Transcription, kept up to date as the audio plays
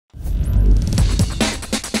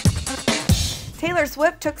Taylor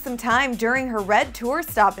Swift took some time during her Red tour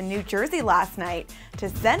stop in New Jersey last night to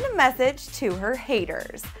send a message to her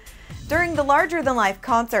haters. During the larger-than-life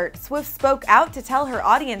concert, Swift spoke out to tell her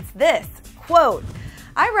audience this, quote,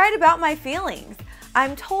 "I write about my feelings.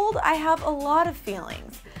 I'm told I have a lot of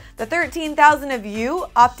feelings. The 13,000 of you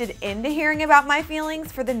opted into hearing about my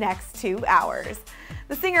feelings for the next 2 hours."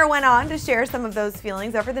 The singer went on to share some of those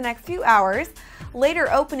feelings over the next few hours,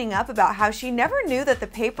 later opening up about how she never knew that the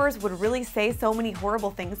papers would really say so many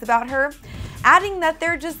horrible things about her, adding that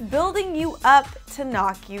they're just building you up to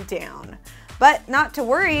knock you down. But not to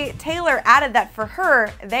worry, Taylor added that for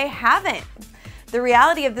her, they haven't. The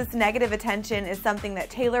reality of this negative attention is something that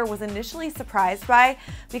Taylor was initially surprised by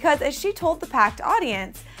because, as she told the packed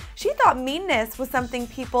audience, she thought meanness was something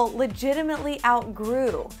people legitimately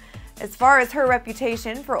outgrew. As far as her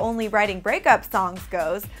reputation for only writing breakup songs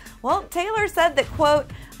goes, well, Taylor said that, quote,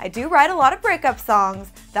 "I do write a lot of breakup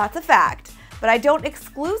songs, that's a fact, but I don't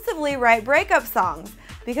exclusively write breakup songs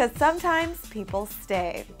because sometimes people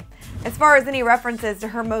stay." As far as any references to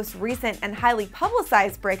her most recent and highly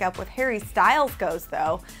publicized breakup with Harry Styles goes,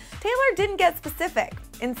 though, Taylor didn't get specific.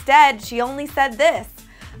 Instead, she only said this,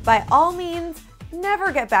 "By all means,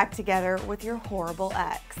 never get back together with your horrible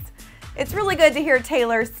ex." It's really good to hear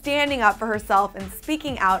Taylor standing up for herself and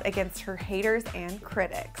speaking out against her haters and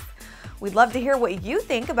critics. We'd love to hear what you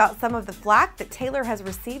think about some of the flack that Taylor has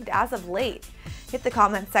received as of late. Hit the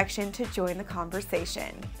comment section to join the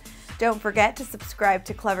conversation. Don't forget to subscribe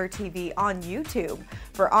to Clever TV on YouTube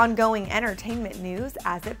for ongoing entertainment news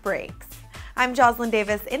as it breaks. I'm Joslyn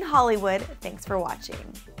Davis in Hollywood. Thanks for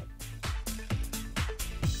watching.